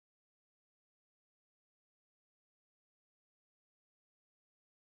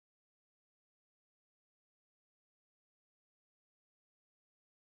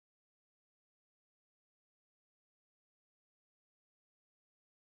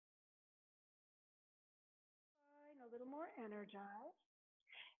a little more energized.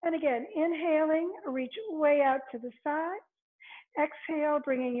 And again, inhaling, reach way out to the side. Exhale,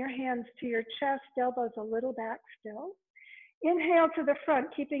 bringing your hands to your chest, elbows a little back still. Inhale to the front,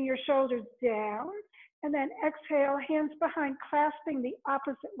 keeping your shoulders down. And then exhale, hands behind, clasping the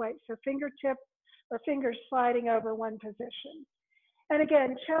opposite way. So fingertips or fingers sliding over one position. And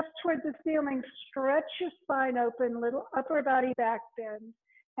again, chest towards the ceiling, stretch your spine open, little upper body back bend,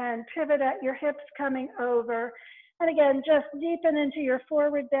 and pivot at your hips coming over. And again, just deepen into your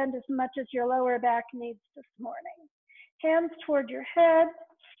forward bend as much as your lower back needs this morning. Hands toward your head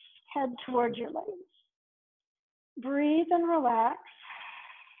toward your legs. Breathe and relax.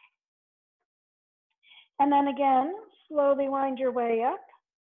 And then again, slowly wind your way up.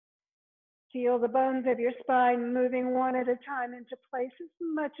 Feel the bones of your spine moving one at a time into place as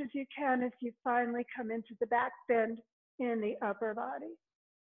much as you can as you finally come into the back bend in the upper body.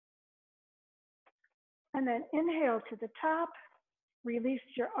 And then inhale to the top, release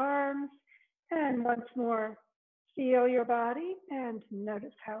your arms, and once more, feel your body and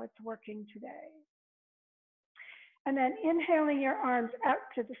notice how it's working today. And then inhaling your arms out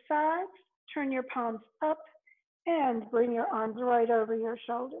to the sides, turn your palms up, and bring your arms right over your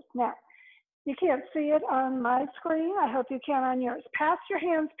shoulders. Now, you can't see it on my screen. I hope you can on yours. Pass your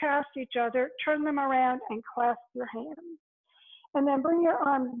hands past each other, turn them around, and clasp your hands. And then bring your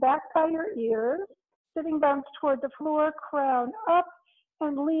arms back by your ears, sitting bones toward the floor, crown up,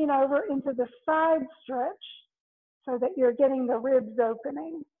 and lean over into the side stretch so that you're getting the ribs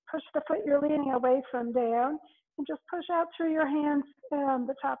opening. Push the foot you're leaning away from down, and just push out through your hands and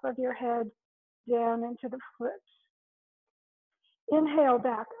the top of your head down into the foot. Inhale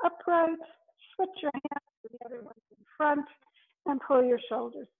back upright. Switch your hands to the other ones in front and pull your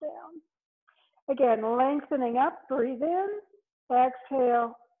shoulders down. Again, lengthening up, breathe in,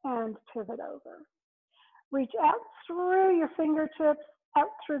 exhale, and pivot over. Reach out through your fingertips, out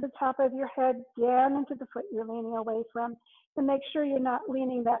through the top of your head, down into the foot you're leaning away from, and make sure you're not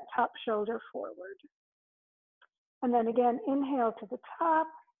leaning that top shoulder forward. And then again, inhale to the top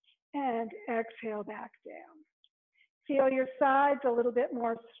and exhale back down. Feel your sides a little bit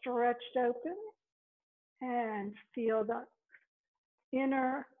more stretched open and feel the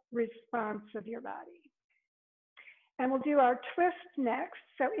inner response of your body. And we'll do our twist next.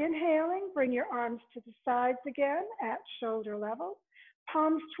 So inhaling, bring your arms to the sides again at shoulder level,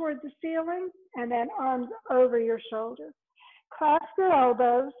 palms toward the ceiling, and then arms over your shoulders. Clasp your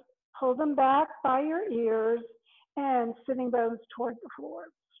elbows, pull them back by your ears, and sitting bones toward the floor.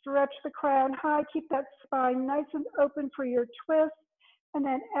 Stretch the crown high, keep that spine nice and open for your twist, and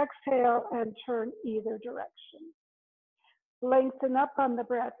then exhale and turn either direction. Lengthen up on the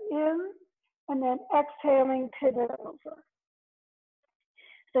breath in, and then exhaling, pivot over.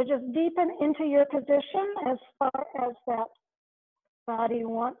 So just deepen into your position as far as that body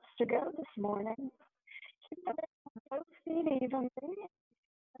wants to go this morning. Keep both feet evenly,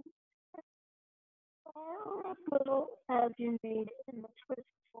 or as little as you need in the twist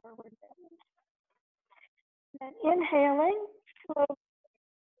forward bend. Then inhaling, slowly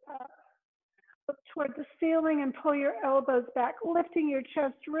look toward the ceiling and pull your elbows back, lifting your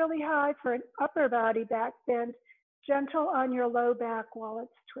chest really high for an upper body back bend, gentle on your low back while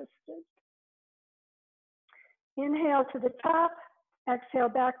it's twisted. Inhale to the top, exhale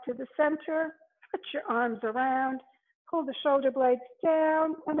back to the center, put your arms around, pull the shoulder blades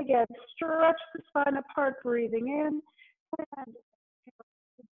down, and again, stretch the spine apart, breathing in, and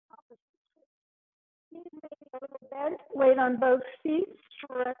a little bend, weight on both feet,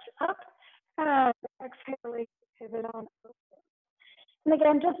 stretch up, and exhaling, pivot on over. And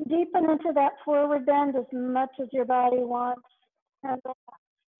again, just deepen into that forward bend as much as your body wants. And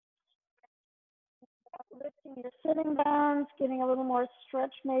lifting your sitting bones, getting a little more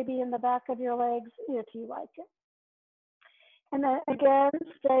stretch maybe in the back of your legs if you like it. And then again,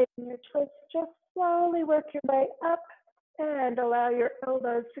 stay in your twist. Just slowly work your way up and allow your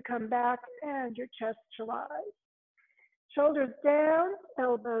elbows to come back and your chest to rise. Shoulders down,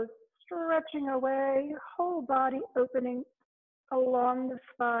 elbows stretching away, whole body opening along the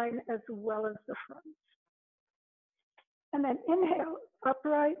spine as well as the front. And then inhale,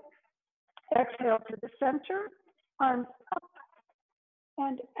 upright. Exhale to the center, arms up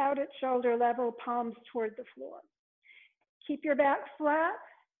and out at shoulder level, palms toward the floor. Keep your back flat,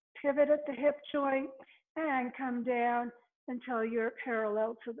 pivot at the hip joint, and come down until you're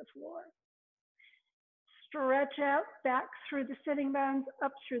parallel to the floor. Stretch out back through the sitting bones,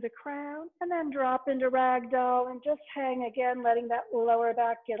 up through the crown, and then drop into ragdoll and just hang again, letting that lower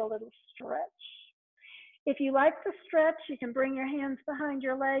back get a little stretch. If you like the stretch, you can bring your hands behind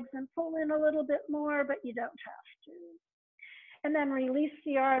your legs and pull in a little bit more, but you don't have to. And then release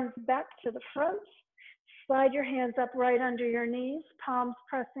the arms back to the front. Slide your hands up right under your knees, palms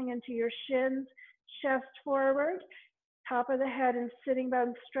pressing into your shins, chest forward, top of the head and sitting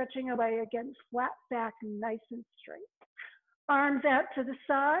bones stretching away again, flat back, nice and straight. Arms out to the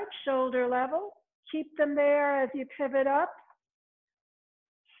side, shoulder level. Keep them there as you pivot up.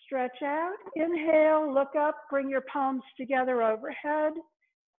 Stretch out. Inhale, look up, bring your palms together overhead.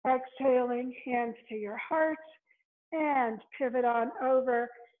 Exhaling, hands to your heart. And pivot on over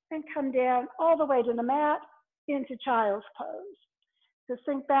and come down all the way to the mat into child's pose. So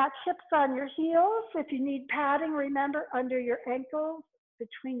sink back, hips on your heels. If you need padding, remember under your ankles,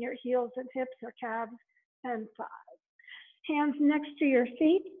 between your heels and hips or calves and thighs. Hands next to your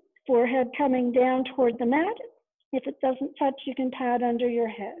feet, forehead coming down toward the mat. If it doesn't touch, you can pad under your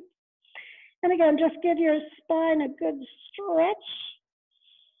head. And again, just give your spine a good stretch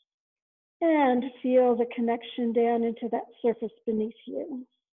and feel the connection down into that surface beneath you.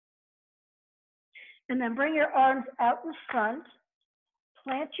 And then bring your arms out in front,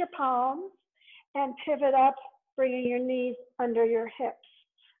 plant your palms, and pivot up, bringing your knees under your hips.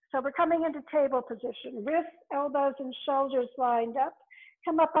 So we're coming into table position. Wrists, elbows, and shoulders lined up.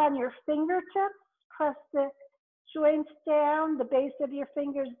 Come up on your fingertips, press the joints down, the base of your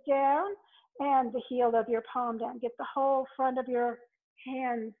fingers down, and the heel of your palm down. Get the whole front of your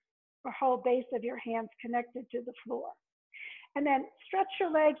hands, or whole base of your hands connected to the floor. And then stretch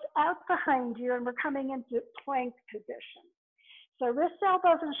your legs out behind you, and we're coming into plank position. So wrists,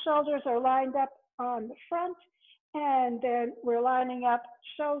 elbows, and shoulders are lined up on the front, and then we're lining up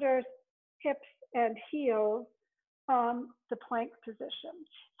shoulders, hips, and heels on the plank position.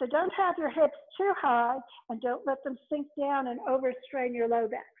 So don't have your hips too high, and don't let them sink down and overstrain your low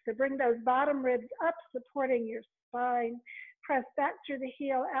back. So bring those bottom ribs up, supporting your spine. Press back through the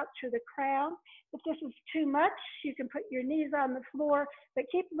heel, out through the crown. If this is too much, you can put your knees on the floor, but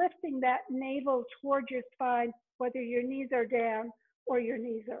keep lifting that navel toward your spine, whether your knees are down or your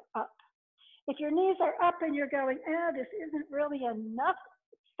knees are up. If your knees are up and you're going, this isn't really enough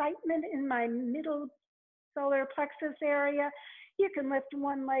excitement in my middle solar plexus area, you can lift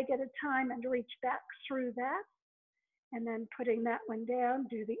one leg at a time and reach back through that. And then putting that one down,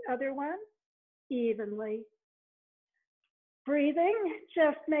 do the other one evenly. Breathing,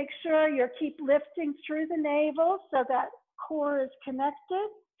 just make sure you keep lifting through the navel so that core is connected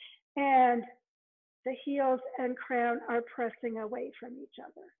and the heels and crown are pressing away from each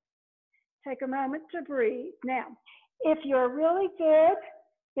other. Take a moment to breathe. Now, if you're really good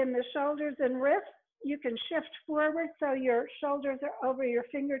in the shoulders and wrists, you can shift forward so your shoulders are over your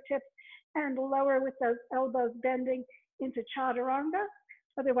fingertips and lower with those elbows bending into chaturanga.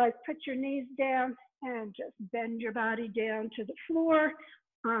 Otherwise, put your knees down and just bend your body down to the floor,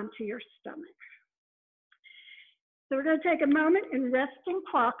 onto your stomach. So we're going to take a moment in resting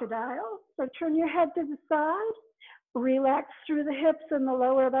crocodile. So turn your head to the side, relax through the hips and the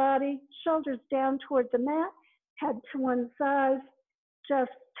lower body, shoulders down toward the mat, head to one side, just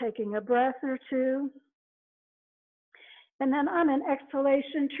taking a breath or two. And then on an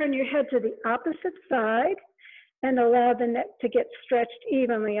exhalation, turn your head to the opposite side and allow the neck to get stretched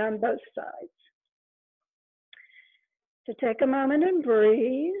evenly on both sides. So take a moment and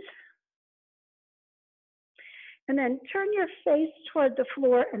breathe. And then turn your face toward the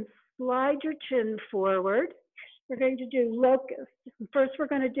floor and slide your chin forward. We're going to do locust. First, we're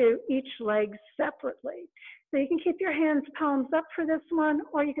going to do each leg separately. So you can keep your hands palms up for this one,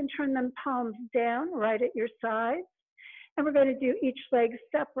 or you can turn them palms down right at your sides. And we're going to do each leg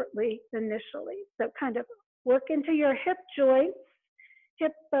separately initially. So kind of work into your hip joints,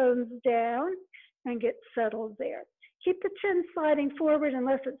 hip bones down, and get settled there. Keep the chin sliding forward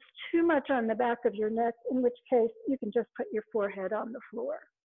unless it's too much on the back of your neck, in which case you can just put your forehead on the floor.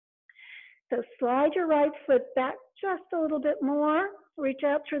 So slide your right foot back just a little bit more, reach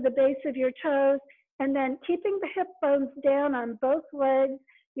out through the base of your toes, and then keeping the hip bones down on both legs,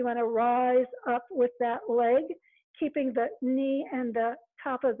 you want to rise up with that leg, keeping the knee and the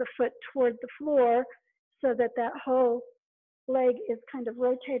top of the foot toward the floor so that that whole leg is kind of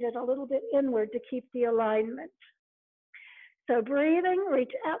rotated a little bit inward to keep the alignment. So breathing,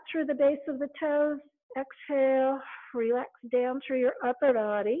 reach out through the base of the toes, exhale, relax down through your upper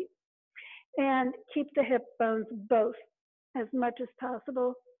body, and keep the hip bones both as much as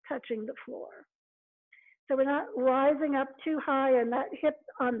possible touching the floor. So we're not rising up too high and that hip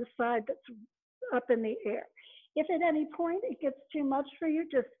on the side that's up in the air. If at any point it gets too much for you,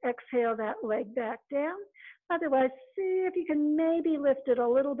 just exhale that leg back down. Otherwise, see if you can maybe lift it a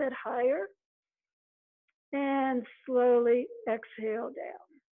little bit higher. and slowly exhale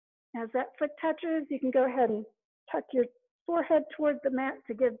down. As that foot touches, you can go ahead and tuck your forehead toward the mat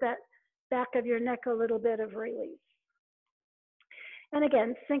to give that back of your neck a little bit of release. And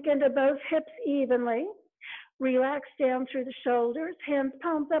again, sink into both hips evenly. Relax down through the shoulders, hands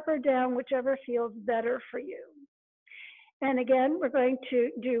palms up or down, whichever feels better for you. And again, we're going to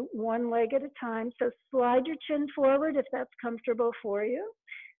do one leg at a time. So slide your chin forward if that's comfortable for you.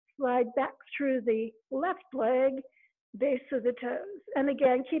 Slide back through the left leg, base of the toes. And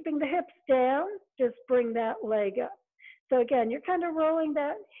again, keeping the hips down, just bring that leg up. So again, you're kind of rolling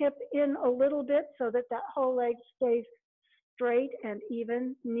that hip in a little bit so that that whole leg stays straight and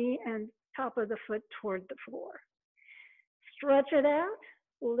even, knee and top of the foot toward the floor. Stretch it out,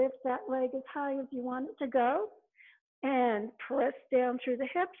 lift that leg as high as you want it to go, and press down through the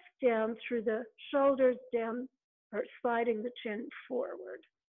hips, down through the shoulders, down, or sliding the chin forward.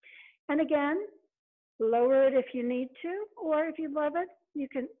 And again, lower it if you need to, or if you love it, you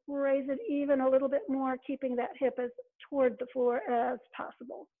can raise it even a little bit more, keeping that hip as toward the floor as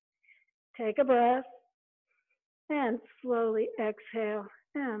possible. Take a breath, and slowly exhale,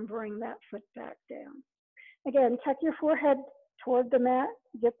 and bring that foot back down. Again, tuck your forehead toward the mat,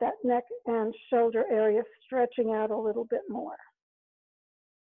 get that neck and shoulder area stretching out a little bit more.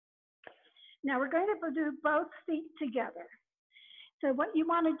 Now we're going to do both feet together. So what you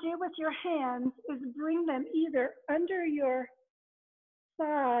want to do with your hands is bring them either under your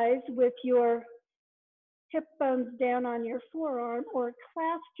thighs with your hip bones down on your forearm, or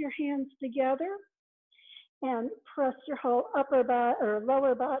clasp your hands together and press your whole upper body or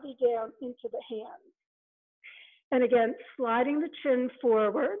lower body down into the hands. And again, sliding the chin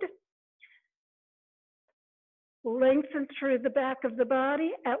forward, lengthen through the back of the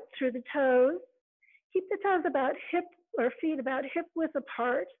body, out through the toes. Keep the toes about hip or feet about hip width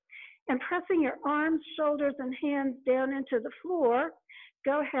apart, and pressing your arms, shoulders, and hands down into the floor.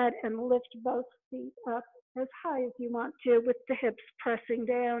 Go ahead and lift both feet up as high as you want to, with the hips pressing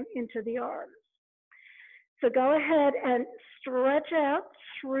down into the arms. So go ahead and stretch out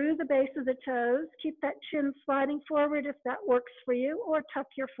through the base of the toes. Keep that chin sliding forward if that works for you, or tuck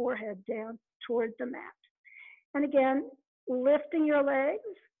your forehead down toward the mat. And again, lifting your legs,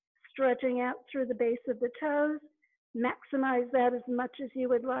 stretching out through the base of the toes. Maximize that as much as you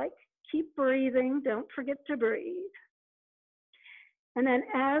would like. Keep breathing, don't forget to breathe. And then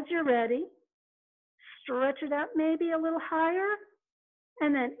as you're ready, stretch it out maybe a little higher,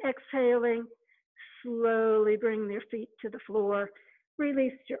 and then exhaling, slowly bring your feet to the floor.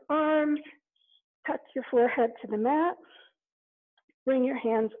 Release your arms, tuck your forehead to the mat, bring your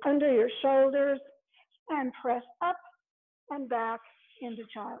hands under your shoulders, and press up and back into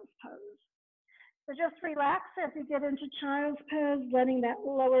child's pose. So just relax as you get into child's pose, letting that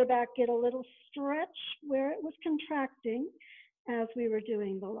lower back get a little stretch where it was contracting as we were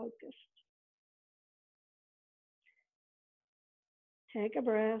doing the locust. Take a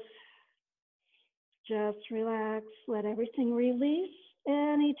breath. Just relax, let everything release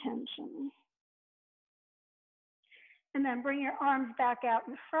any tension. And then bring your arms back out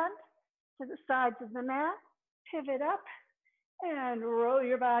in front to the sides of the mat, pivot up, and roll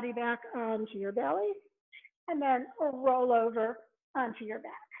your body back onto your belly, and then roll over onto your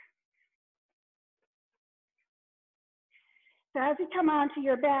back. So as you come onto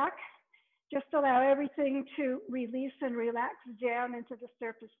your back, just allow everything to release and relax down into the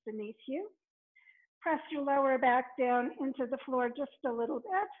surface beneath you. Press your lower back down into the floor just a little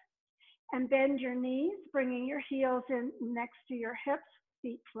bit, and bend your knees, bringing your heels in next to your hips,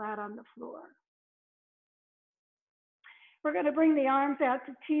 feet flat on the floor. We're going to bring the arms out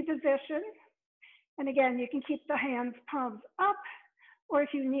to T position. And again, you can keep the hands palms up, or if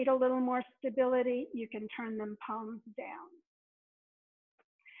you need a little more stability, you can turn them palms down.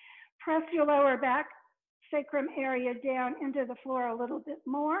 Press your lower back sacrum area down into the floor a little bit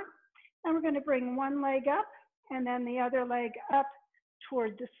more. And we're going to bring one leg up and then the other leg up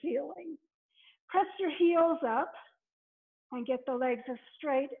toward the ceiling. Press your heels up and get the legs as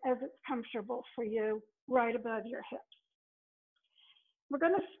straight as it's comfortable for you, right above your hips. We're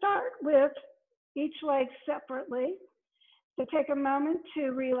going to start with each leg separately. So take a moment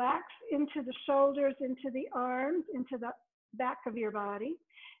to relax into the shoulders, into the arms, into the back of your body.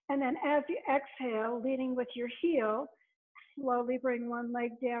 And then as you exhale, leading with your heel, slowly bring one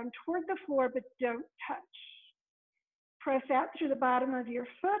leg down toward the floor, but don't touch. Press out through the bottom of your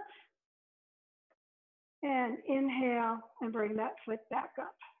foot, and inhale and bring that foot back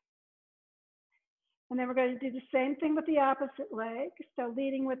up. And then we're going to do the same thing with the opposite leg. So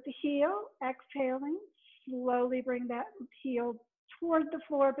leading with the heel, exhaling, slowly bring that heel toward the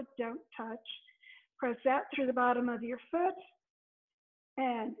floor, but don't touch. Press out through the bottom of your foot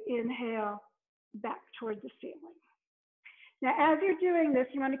and inhale back toward the ceiling. Now, as you're doing this,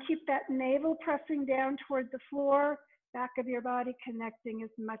 you want to keep that navel pressing down toward the floor, back of your body connecting as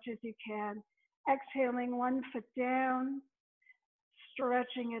much as you can. Exhaling one foot down,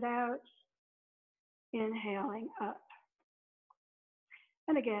 stretching it out, inhaling up.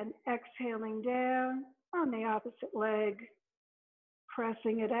 And again, exhaling down on the opposite leg,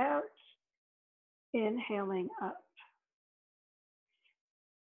 pressing it out, inhaling up.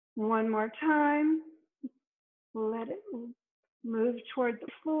 One more time, let it move toward the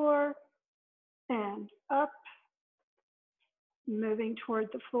floor and up, moving toward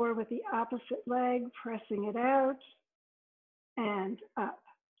the floor with the opposite leg, pressing it out and up.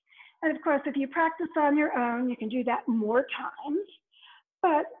 And of course, if you practice on your own, you can do that more times.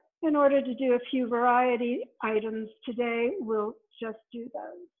 But in order to do a few variety items today, we'll just do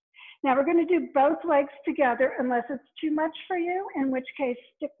those. Now we're going to do both legs together unless it's too much for you, in which case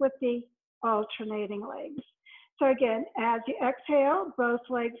stick with the alternating legs. So again, as you exhale, both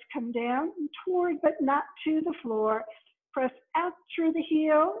legs come down toward, but not to the floor. Press out through the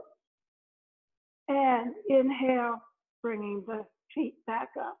heel and inhale, bringing the feet back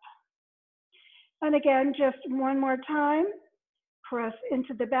up. And again, just one more time, press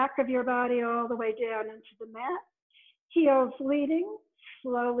into the back of your body all the way down into the mat. Heels leading,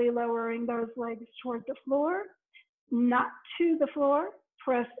 slowly lowering those legs toward the floor, not to the floor.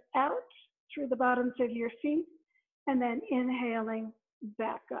 Press out through the bottoms of your feet and then inhaling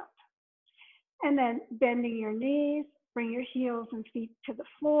back up. And then bending your knees, bring your heels and feet to the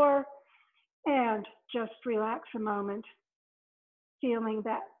floor and just relax a moment, feeling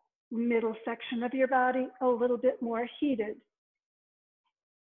that middle section of your body a little bit more heated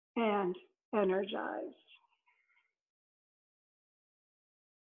and energized.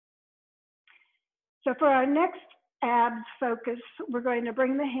 So for our next abs focus, we're going to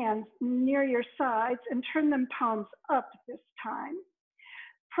bring the hands near your sides and turn them palms up this time.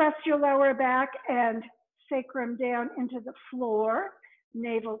 Press your lower back and sacrum down into the floor,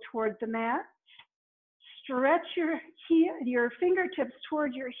 navel toward the mat. Stretch your fingertips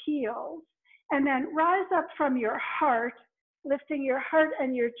toward your heels and then rise up from your heart, lifting your heart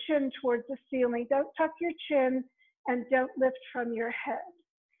and your chin towards the ceiling. Don't tuck your chin and don't lift from your head.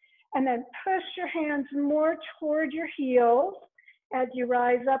 And then push your hands more toward your heels as you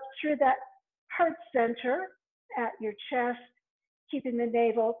rise up through that heart center at your chest, keeping the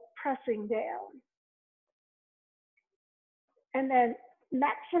navel pressing down. And then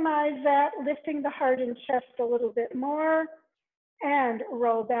maximize that, lifting the heart and chest a little bit more and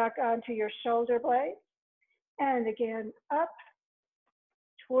roll back onto your shoulder blades. And again, up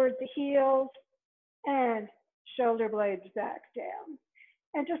toward the heels and shoulder blades back down.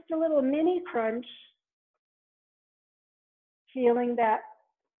 And just a little mini crunch, feeling that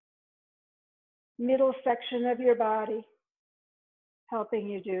middle section of your body helping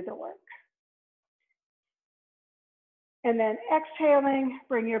you do the work. And then exhaling,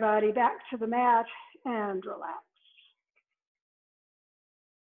 bring your body back to the mat and relax.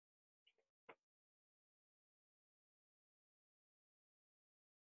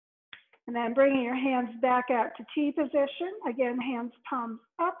 And then bringing your hands back out to T position. Again, hands palms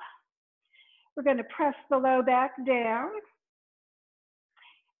up. We're going to press the low back down.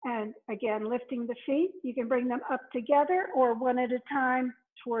 And again, lifting the feet. You can bring them up together or one at a time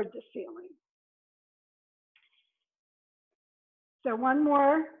toward the ceiling. So one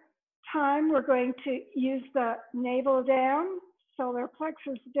more time, we're going to use the navel down, solar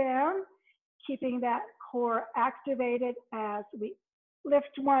plexus down, keeping that core activated as we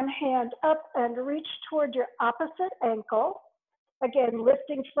lift one hand up and reach toward your opposite ankle. Again,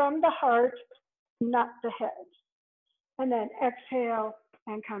 lifting from the heart, not the head. And then exhale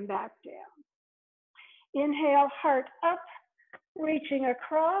and come back down. Inhale, heart up, reaching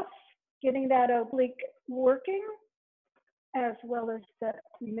across, getting that oblique working, as well as the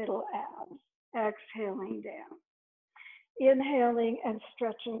middle abs. Exhaling down. Inhaling and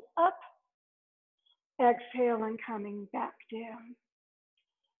stretching up. Exhale and coming back down.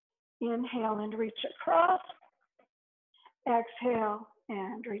 Inhale and reach across. Exhale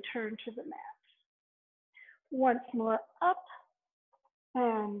and return to the mat. Once more up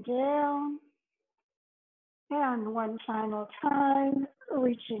and down. And one final time,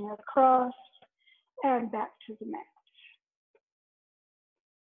 reaching across and back to the mat.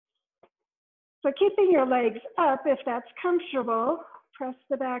 So keeping your legs up, if that's comfortable, press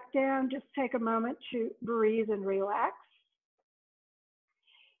the back down. Just take a moment to breathe and relax.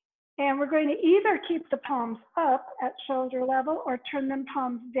 And we're going to either keep the palms up at shoulder level or turn them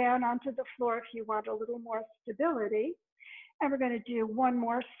palms down onto the floor if you want a little more stability. And we're going to do one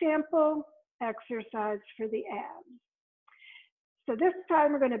more sample exercise for the abs. So this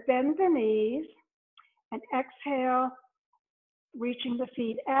time we're going to bend the knees and exhale, reaching the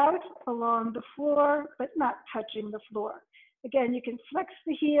feet out along the floor, but not touching the floor. Again, you can flex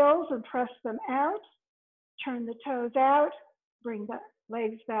the heels and press them out, turn the toes out, bring the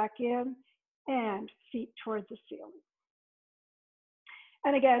legs back in, and feet towards the ceiling.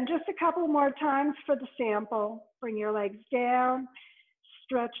 And again, just a couple more times for the sample. Bring your legs down,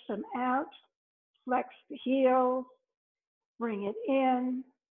 stretch them out, flex the heels, bring it in,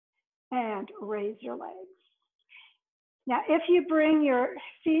 and raise your legs. Now, if you bring your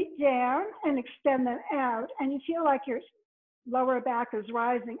feet down and extend them out, and you feel like your lower back is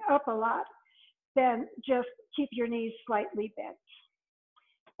rising up a lot, then just keep your knees slightly bent.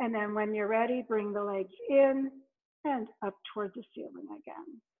 And then when you're ready, bring the legs in and up toward the ceiling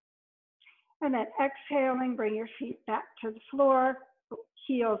again. And then exhaling, bring your feet back to the floor,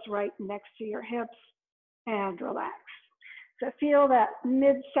 heels right next to your hips, and relax. So feel that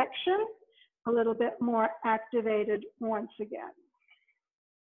midsection a little bit more activated once again.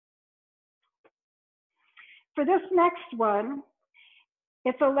 For this next one,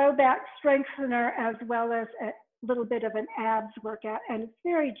 it's a low back strengthener as well as a little bit of an abs workout, and it's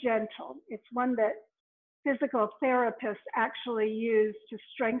very gentle. It's one that physical therapists actually use to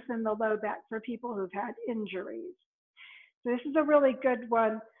strengthen the low back for people who've had injuries. So this is a really good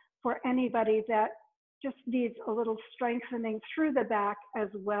one for anybody that just needs a little strengthening through the back as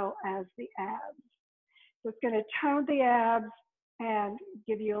well as the abs. So it's going to tone the abs and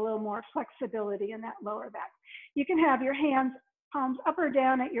give you a little more flexibility in that lower back. You can have your hands palms up or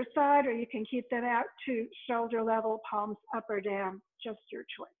down at your side, or you can keep them out to shoulder level, palms up or down, just your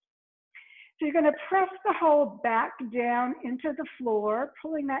choice. So you're going to press the whole back down into the floor,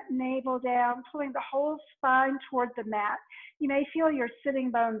 pulling that navel down, pulling the whole spine toward the mat. You may feel your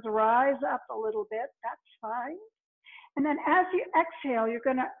sitting bones rise up a little bit. That's fine. And then as you exhale, you're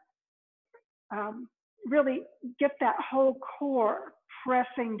going to really get that whole core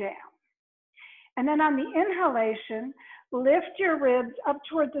pressing down. And then on the inhalation, lift your ribs up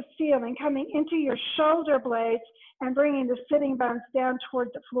toward the ceiling, coming into your shoulder blades and bringing the sitting bones down toward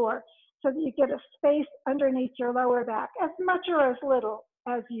the floor so that you get a space underneath your lower back, as much or as little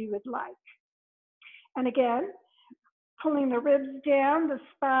as you would like. And again, pulling the ribs down, the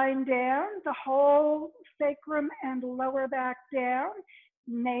spine down, the whole sacrum and lower back down,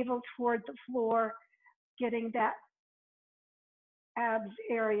 navel toward the floor, getting that abs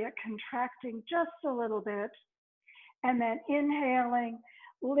area contracting just a little bit. And then inhaling,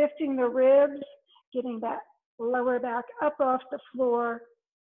 lifting the ribs, getting that lower back up off the floor,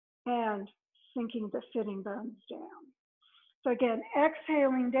 and sinking the sitting bones down. So again,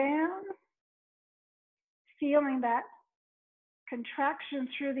 exhaling down, feeling that contraction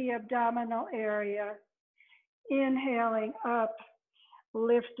through the abdominal area, inhaling up,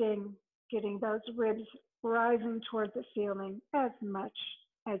 lifting, getting those ribs rising toward the ceiling as much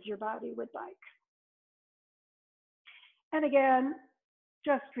as your body would like. And again,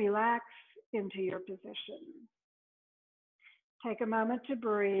 just relax into your position. Take a moment to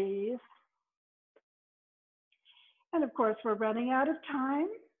breathe. And of course, we're running out of time,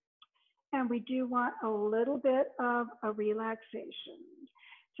 and we do want a little bit of a relaxation.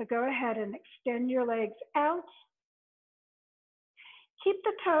 So go ahead and extend your legs out. Keep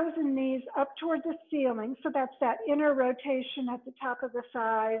the toes and knees up toward the ceiling, so that's that inner rotation at the top of the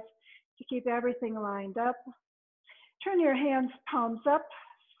thighs to keep everything lined up. Turn your hands palms up,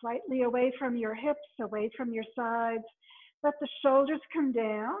 slightly away from your hips, away from your sides. Let the shoulders come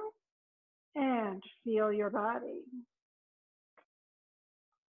down and feel your body.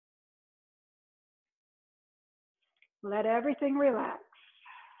 Let everything relax.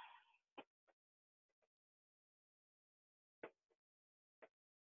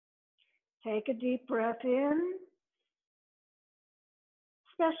 Take a deep breath in.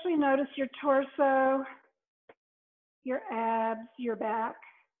 Especially notice your torso, your abs, your back.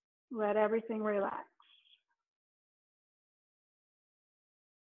 Let everything relax.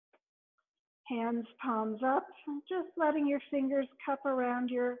 Hands palms up, just letting your fingers cup around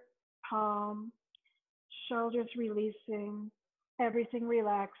your palm. Shoulders releasing, everything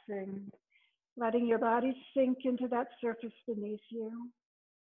relaxing. Letting your body sink into that surface beneath you.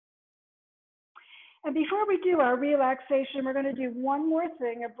 And before we do our relaxation, we're going to do one more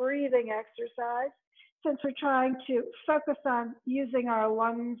thing, a breathing exercise, since we're trying to focus on using our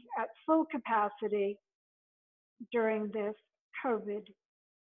lungs at full capacity during this COVID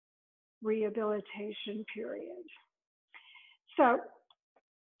rehabilitation period. So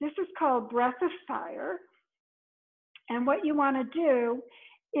this is called breath of fire. And what you want to do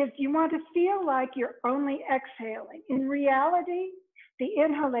is you want to feel like you're only exhaling. In reality, the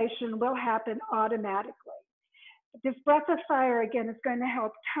inhalation will happen automatically. This breath of fire, again, is going to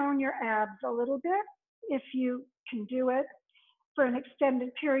help tone your abs a little bit. If you can do it for an extended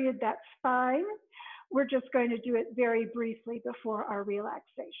period, that's fine. We're just going to do it very briefly before our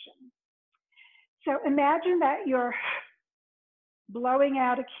relaxation. So imagine that you're blowing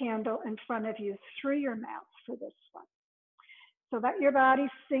out a candle in front of you through your mouth for this one. So let your body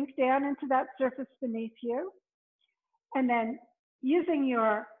sink down into that surface beneath you. And then using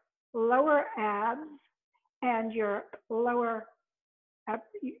your lower abs and your lower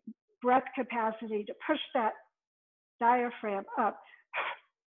breath capacity to push that diaphragm up,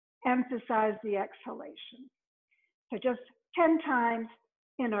 emphasize the exhalation. So just 10 times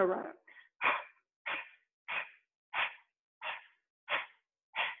in a row.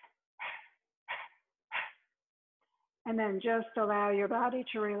 And then just allow your body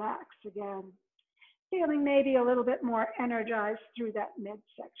to relax again, feeling maybe a little bit more energized through that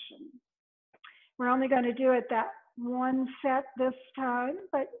midsection. We're only going to do it that one set this time,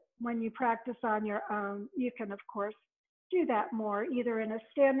 but when you practice on your own, you can, of course, do that more, either in a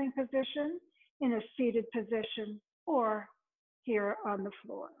standing position, in a seated position, or here on the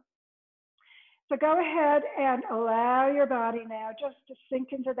floor. So go ahead and allow your body now just to sink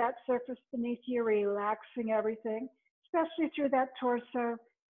into that surface beneath you, relaxing everything, especially through that torso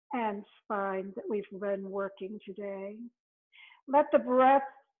and spine that we've been working today. Let the breath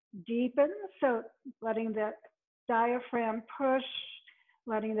deepen, so letting the diaphragm push,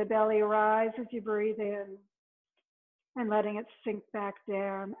 letting the belly rise as you breathe in, and letting it sink back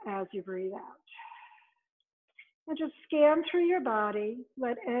down as you breathe out. And just scan through your body,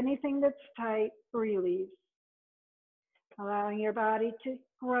 let anything that's tight release, allowing your body to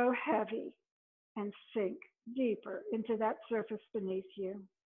grow heavy and sink deeper into that surface beneath you.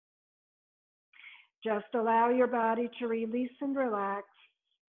 Just allow your body to release and relax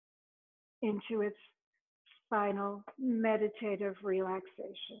into its final meditative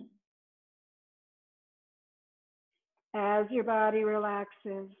relaxation. As your body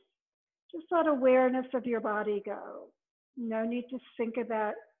relaxes, just let awareness of your body go. No need to think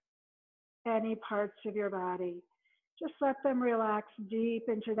about any parts of your body. Just let them relax deep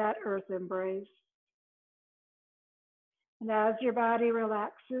into that earth embrace. And as your body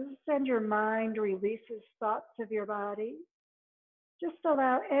relaxes and your mind releases thoughts of your body, just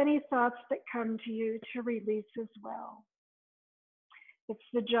allow any thoughts that come to you to release as well. It's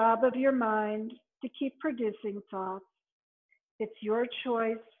the job of your mind to keep producing thoughts. It's your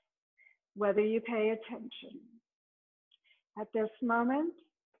choice whether you pay attention. At this moment,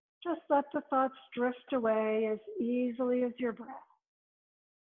 just let the thoughts drift away as easily as your breath.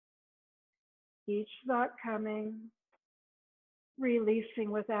 Each thought coming,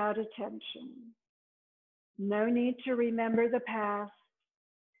 releasing without attention. No need to remember the past.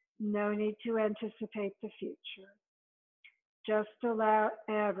 No need to anticipate the future. Just allow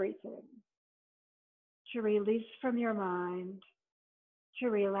everything to release from your mind, to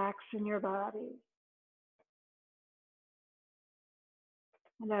relax in your body.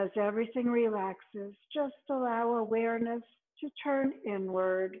 And as everything relaxes, just allow awareness to turn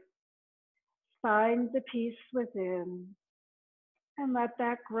inward. Find the peace within and let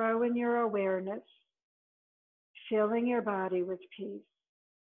that grow in your awareness, filling your body with peace,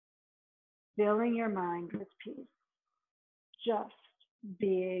 filling your mind with peace, just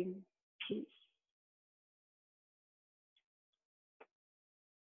being peace.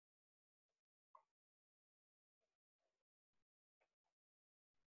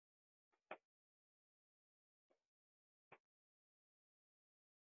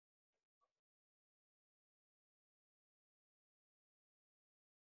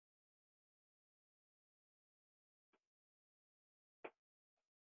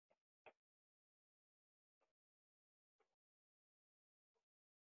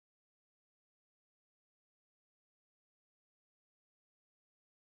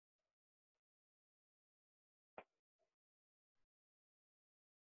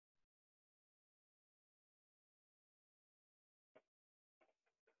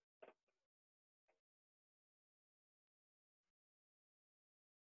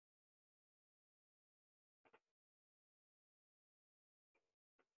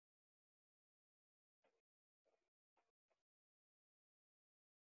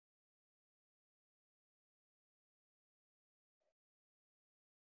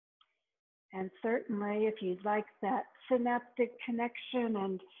 And certainly, if you'd like that synaptic connection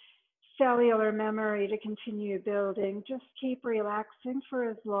and cellular memory to continue building. Just keep relaxing for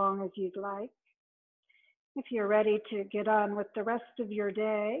as long as you'd like. If you're ready to get on with the rest of your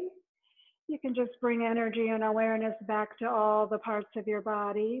day, you can just bring energy and awareness back to all the parts of your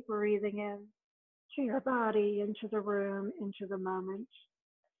body, breathing in to your body, into the room, into the moment.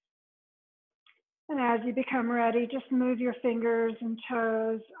 And as you become ready, just move your fingers and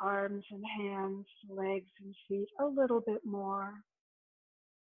toes, arms and hands, legs and feet a little bit more.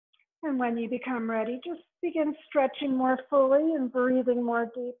 And when you become ready, just begin stretching more fully and breathing more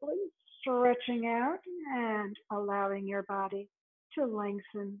deeply, stretching out and allowing your body to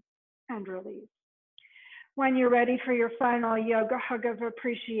lengthen and release. When you're ready for your final yoga hug of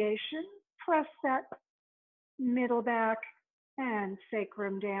appreciation, press that middle back and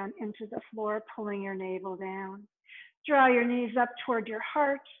sacrum down into the floor, pulling your navel down. Draw your knees up toward your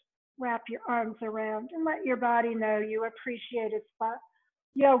heart, wrap your arms around, and let your body know you appreciate its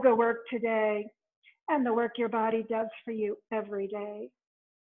yoga work today and the work your body does for you every day.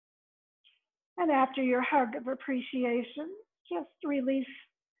 And after your hug of appreciation, just release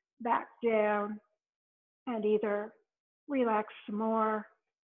back down and either relax some more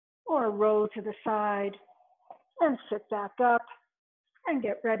or roll to the side and sit back up and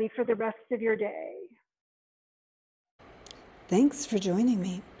get ready for the rest of your day. Thanks for joining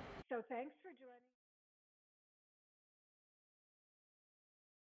me. So thanks